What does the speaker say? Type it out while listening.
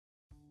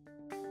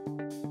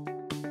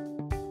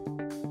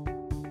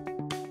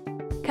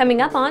Coming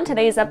up on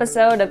today's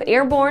episode of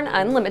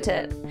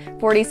Airborne-Unlimited,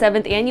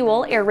 47th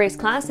Annual Air Race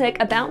Classic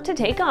about to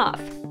take off.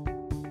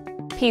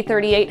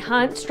 P-38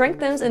 hunt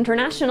strengthens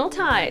international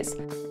ties.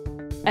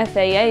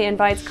 FAA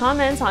invites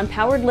comments on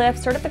powered lift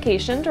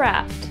certification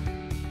draft.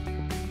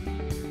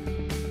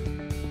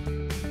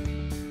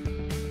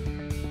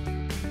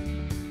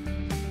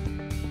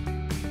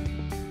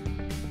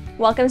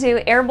 Welcome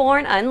to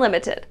Airborne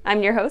Unlimited.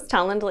 I'm your host,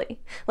 Holland Lee.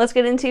 Let's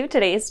get into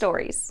today's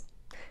stories.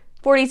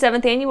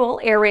 47th Annual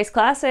Air Race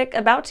Classic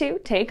about to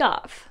take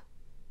off.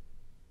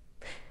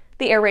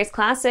 The Air Race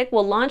Classic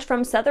will launch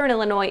from Southern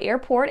Illinois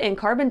Airport in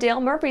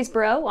Carbondale,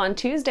 Murphysboro on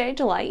Tuesday,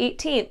 July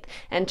 18th,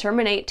 and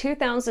terminate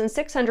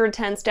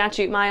 2,610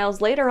 statute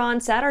miles later on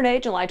Saturday,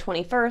 July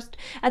 21st,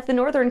 at the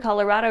Northern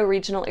Colorado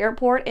Regional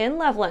Airport in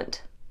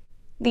Loveland.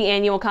 The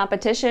annual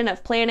competition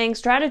of planning,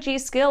 strategy,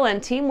 skill,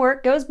 and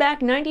teamwork goes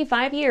back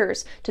 95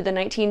 years to the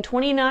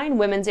 1929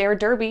 Women's Air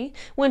Derby,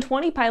 when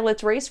 20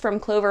 pilots raced from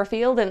Clover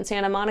Field in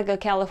Santa Monica,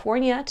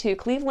 California to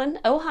Cleveland,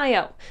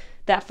 Ohio.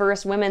 That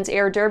first Women's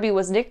Air Derby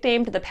was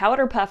nicknamed the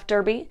Powder Puff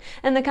Derby,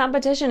 and the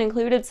competition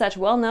included such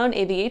well-known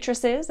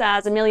aviatresses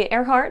as Amelia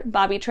Earhart,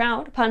 Bobby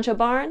Trout, Pancho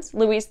Barnes,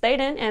 Louise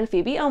Thaden, and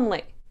Phoebe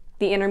Omley.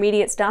 The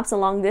intermediate stops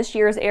along this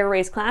year's Air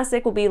Race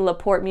Classic will be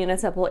LaPorte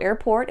Municipal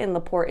Airport in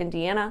LaPorte,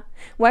 Indiana,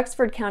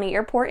 Wexford County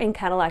Airport in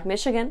Cadillac,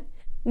 Michigan,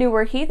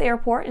 Newark Heath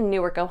Airport in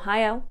Newark,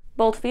 Ohio,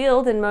 Bolt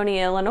Field in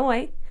Monier,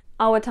 Illinois,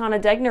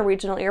 Owatonna-Degner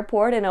Regional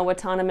Airport in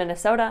Owatonna,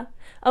 Minnesota,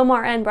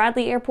 Omar N.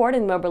 Bradley Airport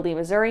in Moberly,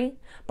 Missouri,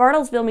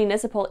 Bartlesville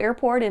Municipal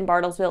Airport in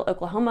Bartlesville,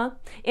 Oklahoma,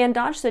 and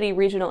Dodge City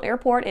Regional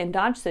Airport in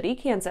Dodge City,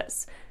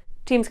 Kansas.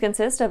 Teams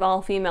consist of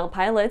all-female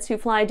pilots who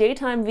fly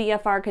daytime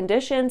VFR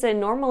conditions in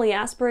normally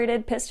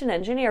aspirated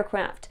piston-engine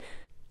aircraft.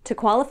 To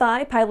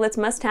qualify, pilots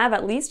must have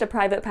at least a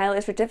private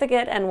pilot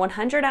certificate and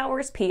 100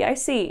 hours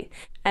PIC,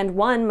 and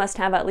one must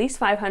have at least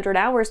 500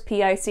 hours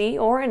PIC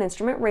or an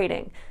instrument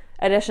rating.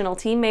 Additional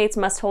teammates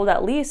must hold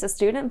at least a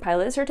student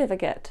pilot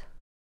certificate.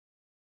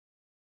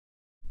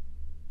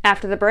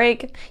 After the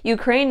break,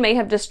 Ukraine may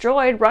have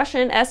destroyed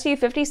Russian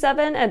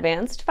Su-57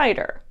 advanced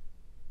fighter.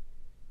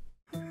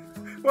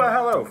 Well,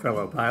 hello,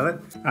 fellow pilot.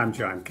 I'm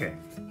John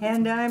King.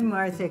 And I'm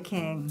Martha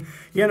King.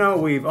 You know,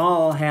 we've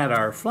all had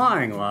our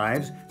flying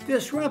lives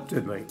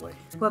disrupted lately.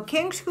 Well,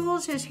 King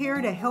Schools is here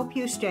to help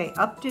you stay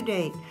up to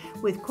date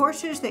with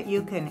courses that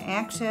you can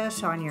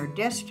access on your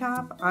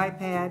desktop,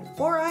 iPad,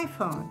 or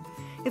iPhone.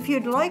 If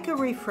you'd like a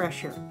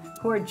refresher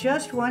or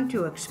just want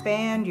to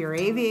expand your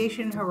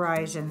aviation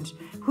horizons,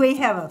 we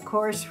have a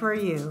course for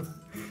you.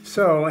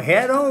 So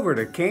head over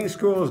to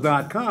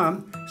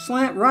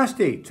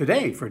kingschools.com/Rusty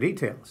today for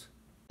details.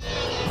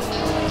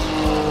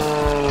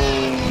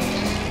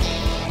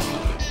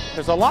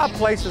 There's a lot of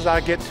places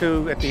I get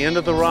to at the end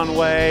of the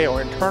runway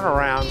or in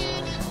turnarounds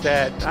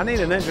that I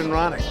need an engine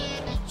running.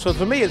 So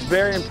for me, it's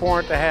very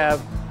important to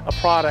have a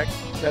product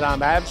that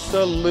I'm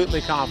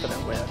absolutely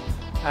confident with.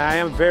 I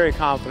am very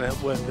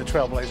confident with the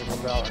Trailblazer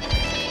propeller.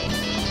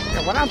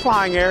 And when I'm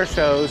flying air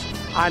shows,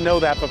 I know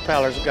that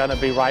propeller is going to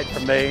be right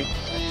for me.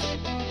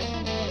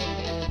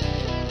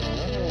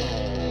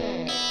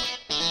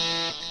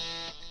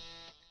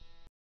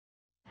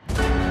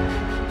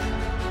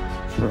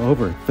 For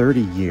over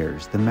 30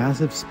 years, the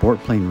massive Sport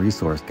Plane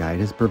Resource Guide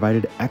has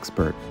provided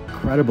expert,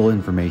 credible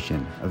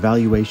information,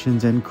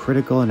 evaluations, and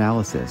critical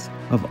analysis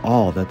of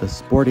all that the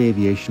sport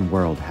aviation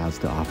world has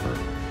to offer.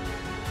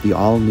 The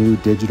all-new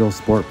digital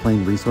Sport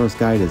Plane Resource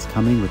Guide is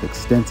coming with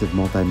extensive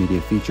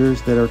multimedia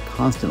features that are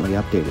constantly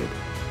updated,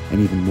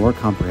 an even more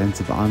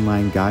comprehensive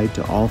online guide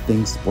to all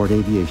things sport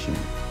aviation.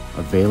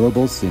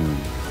 Available soon.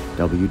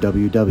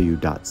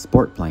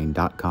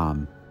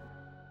 www.sportplane.com.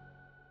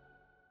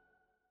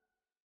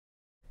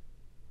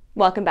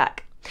 Welcome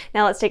back.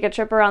 Now let's take a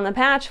trip around the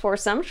patch for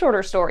some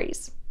shorter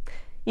stories.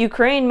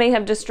 Ukraine may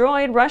have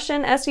destroyed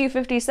Russian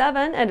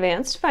Su-57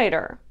 advanced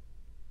fighter.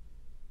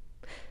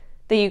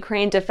 The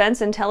Ukraine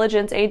Defense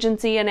Intelligence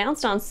Agency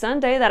announced on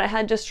Sunday that it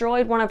had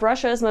destroyed one of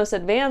Russia's most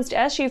advanced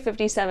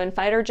Su-57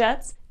 fighter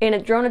jets in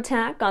a drone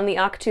attack on the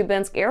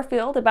Akhtubinsk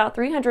airfield about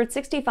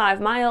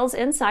 365 miles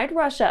inside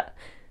Russia.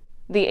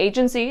 The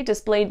agency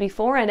displayed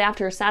before and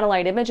after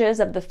satellite images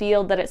of the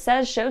field that it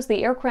says shows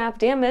the aircraft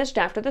damaged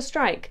after the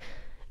strike.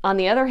 On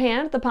the other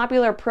hand, the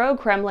popular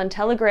pro-Kremlin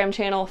Telegram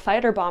channel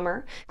Fighter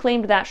Bomber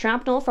claimed that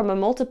shrapnel from a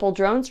multiple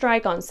drone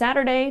strike on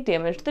Saturday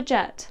damaged the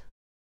jet.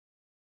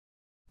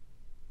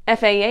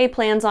 FAA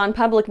plans on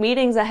public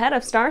meetings ahead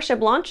of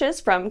Starship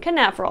launches from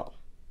Canaveral.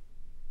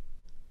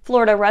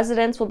 Florida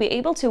residents will be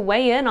able to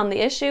weigh in on the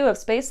issue of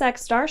SpaceX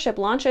Starship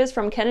launches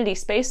from Kennedy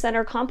Space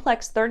Center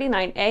Complex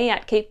 39A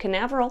at Cape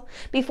Canaveral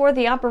before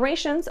the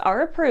operations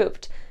are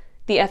approved.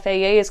 The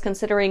FAA is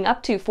considering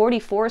up to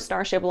 44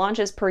 Starship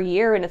launches per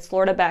year in its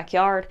Florida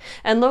backyard,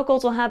 and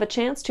locals will have a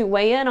chance to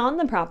weigh in on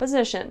the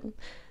proposition.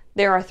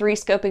 There are 3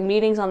 scoping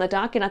meetings on the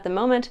docket at the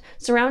moment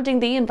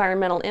surrounding the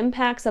environmental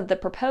impacts of the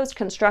proposed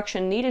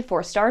construction needed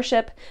for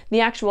Starship,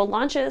 the actual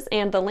launches,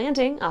 and the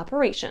landing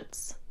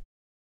operations.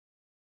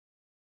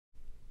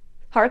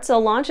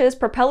 Hartzell launches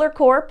Propeller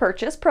Core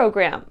Purchase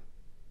Program.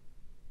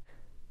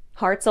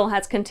 Hartzell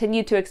has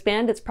continued to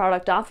expand its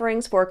product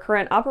offerings for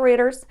current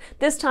operators,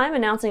 this time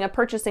announcing a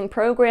purchasing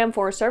program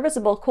for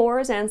serviceable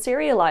cores and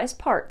serialized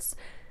parts.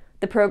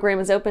 The program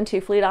is open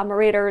to fleet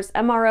operators,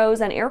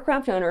 MROs, and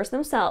aircraft owners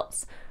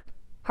themselves.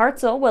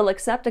 Hartzell will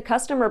accept a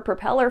customer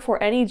propeller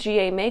for any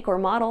GA make or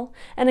model,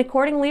 and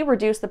accordingly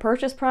reduce the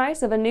purchase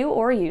price of a new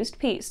or used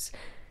piece.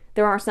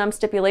 There are some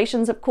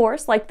stipulations, of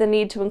course, like the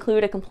need to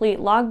include a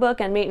complete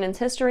logbook and maintenance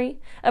history,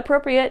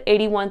 appropriate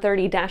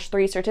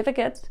 8130-3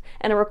 certificates,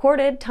 and a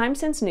recorded time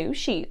since new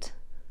sheet.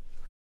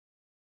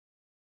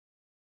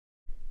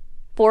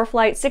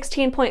 ForeFlight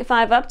 16.5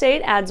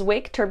 update adds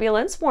wake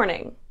turbulence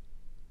warning.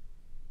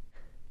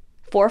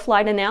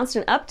 ForeFlight announced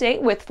an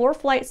update with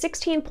ForeFlight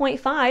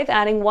 16.5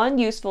 adding one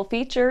useful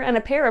feature and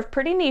a pair of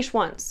pretty niche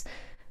ones.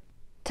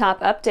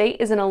 Top update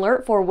is an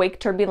alert for wake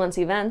turbulence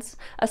events,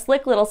 a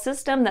slick little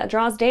system that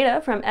draws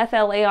data from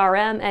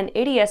FLARM and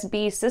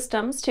ADS-B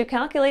systems to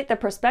calculate the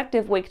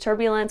prospective wake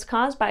turbulence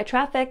caused by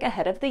traffic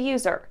ahead of the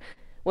user.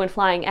 When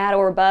flying at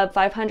or above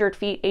 500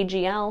 feet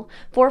AGL,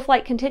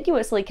 ForeFlight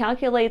continuously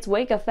calculates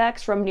wake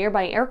effects from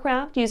nearby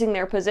aircraft using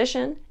their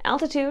position,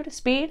 altitude,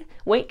 speed,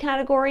 weight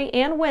category,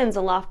 and winds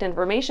aloft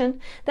information,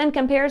 then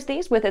compares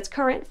these with its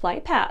current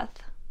flight path.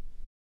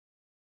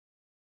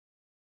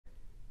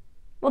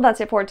 Well,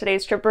 that's it for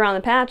today's trip around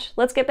the patch.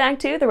 Let's get back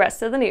to the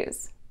rest of the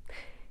news.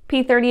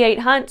 P-38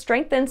 hunt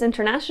strengthens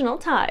international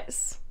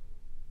ties.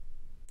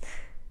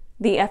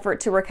 The effort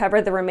to recover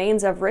the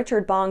remains of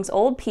Richard Bong's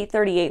old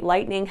P-38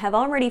 Lightning have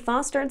already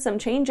fostered some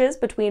changes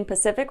between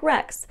Pacific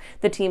Regs,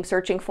 the team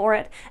searching for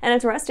it, and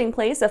its resting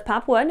place of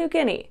Papua New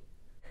Guinea.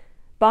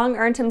 Bong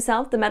earned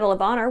himself the Medal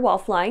of Honor while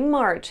flying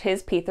Marge,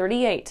 his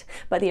P-38,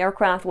 but the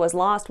aircraft was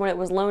lost when it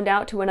was loaned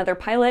out to another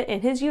pilot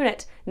in his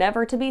unit,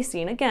 never to be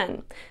seen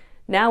again.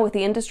 Now, with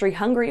the industry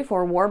hungry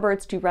for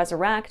warbirds to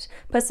resurrect,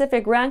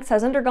 Pacific Regs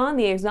has undergone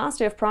the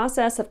exhaustive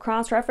process of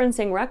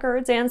cross-referencing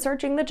records and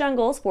searching the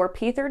jungles for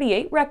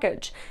P-38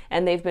 wreckage,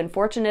 and they've been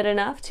fortunate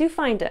enough to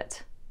find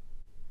it.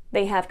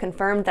 They have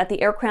confirmed that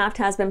the aircraft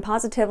has been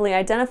positively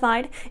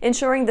identified,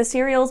 ensuring the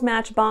serials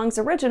match Bong's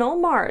original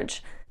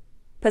Marge.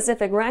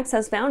 Pacific Regs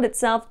has found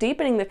itself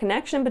deepening the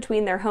connection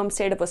between their home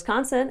state of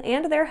Wisconsin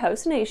and their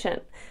host nation.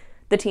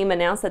 The team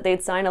announced that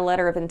they'd sign a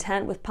letter of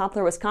intent with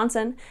Propeller,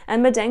 Wisconsin,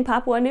 and Madang,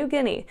 Papua New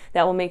Guinea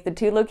that will make the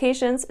two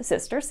locations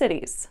sister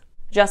cities.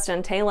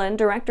 Justin Talon,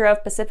 director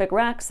of Pacific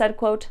Regs, said,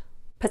 quote,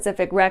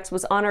 "Pacific Regs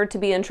was honored to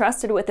be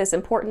entrusted with this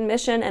important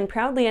mission and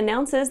proudly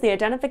announces the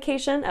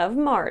identification of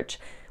Marge.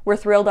 We're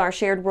thrilled our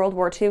shared World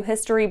War II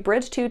history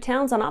bridged two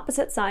towns on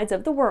opposite sides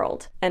of the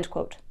world." End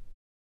quote.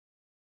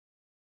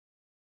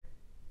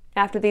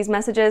 After these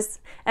messages,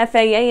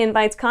 FAA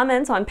invites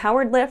comments on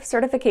powered lift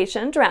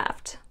certification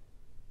draft.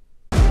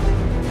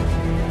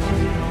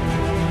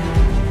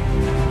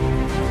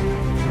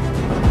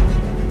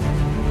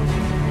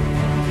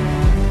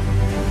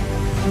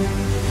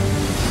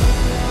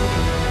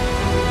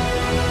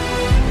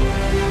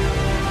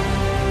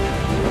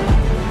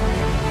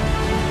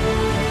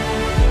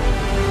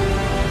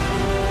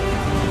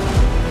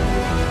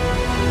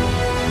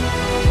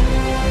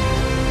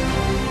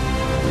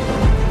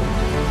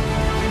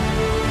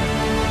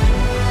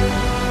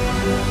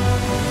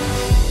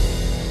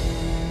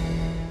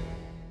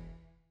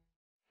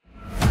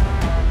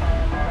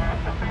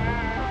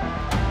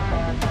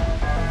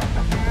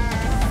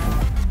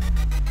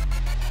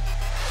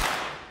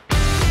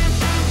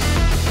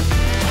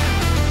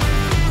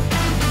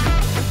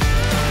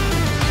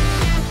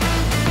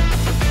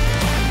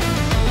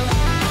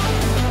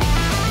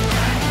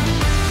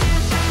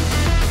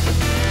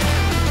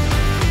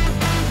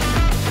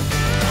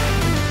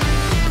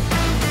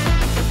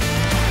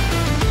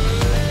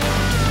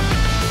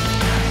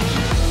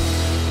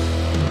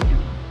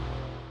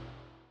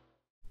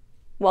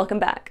 Welcome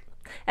back.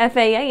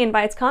 FAA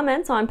invites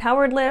comments on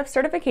powered lift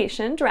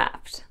certification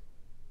draft.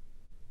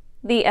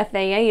 The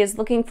FAA is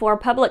looking for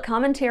public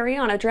commentary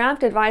on a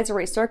draft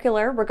advisory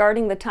circular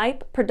regarding the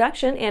type,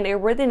 production, and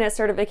airworthiness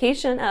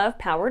certification of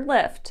powered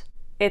lift.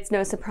 It's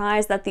no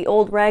surprise that the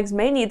old regs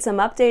may need some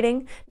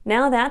updating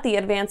now that the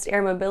advanced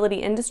air mobility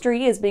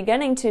industry is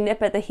beginning to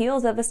nip at the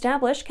heels of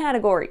established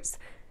categories.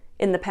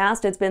 In the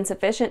past, it's been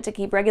sufficient to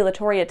keep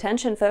regulatory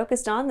attention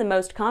focused on the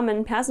most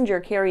common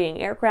passenger-carrying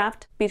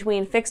aircraft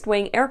between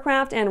fixed-wing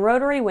aircraft and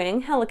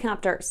rotary-wing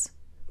helicopters.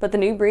 But the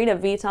new breed of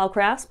VTOL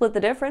craft split the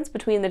difference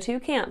between the two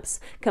camps,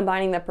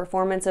 combining the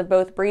performance of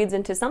both breeds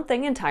into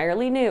something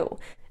entirely new.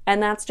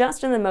 And that's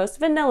just in the most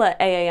vanilla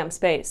AAM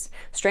space.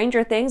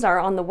 Stranger things are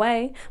on the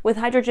way, with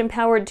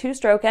hydrogen-powered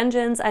two-stroke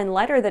engines and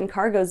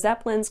lighter-than-cargo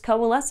Zeppelins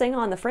coalescing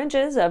on the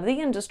fringes of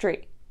the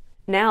industry.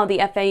 Now, the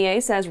FAA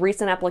says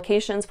recent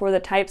applications for the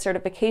type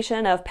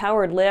certification of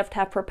powered lift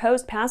have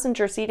proposed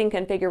passenger seating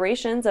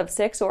configurations of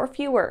 6 or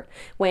fewer,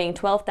 weighing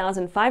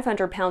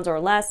 12,500 pounds or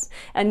less,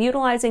 and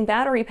utilizing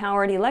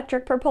battery-powered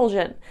electric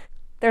propulsion.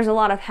 There's a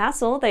lot of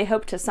hassle they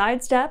hope to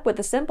sidestep with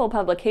a simple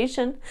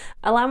publication,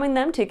 allowing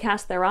them to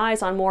cast their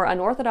eyes on more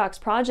unorthodox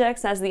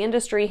projects as the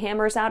industry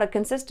hammers out a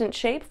consistent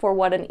shape for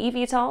what an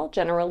eVTOL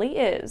generally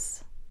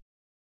is.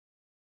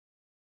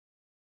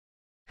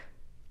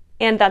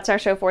 And that's our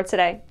show for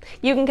today.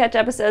 You can catch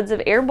episodes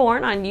of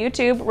Airborne on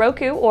YouTube,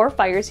 Roku, or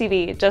Fire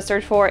TV. Just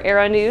search for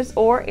Aero-News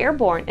or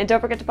Airborne, and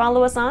don't forget to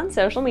follow us on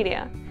social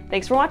media.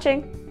 Thanks for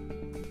watching.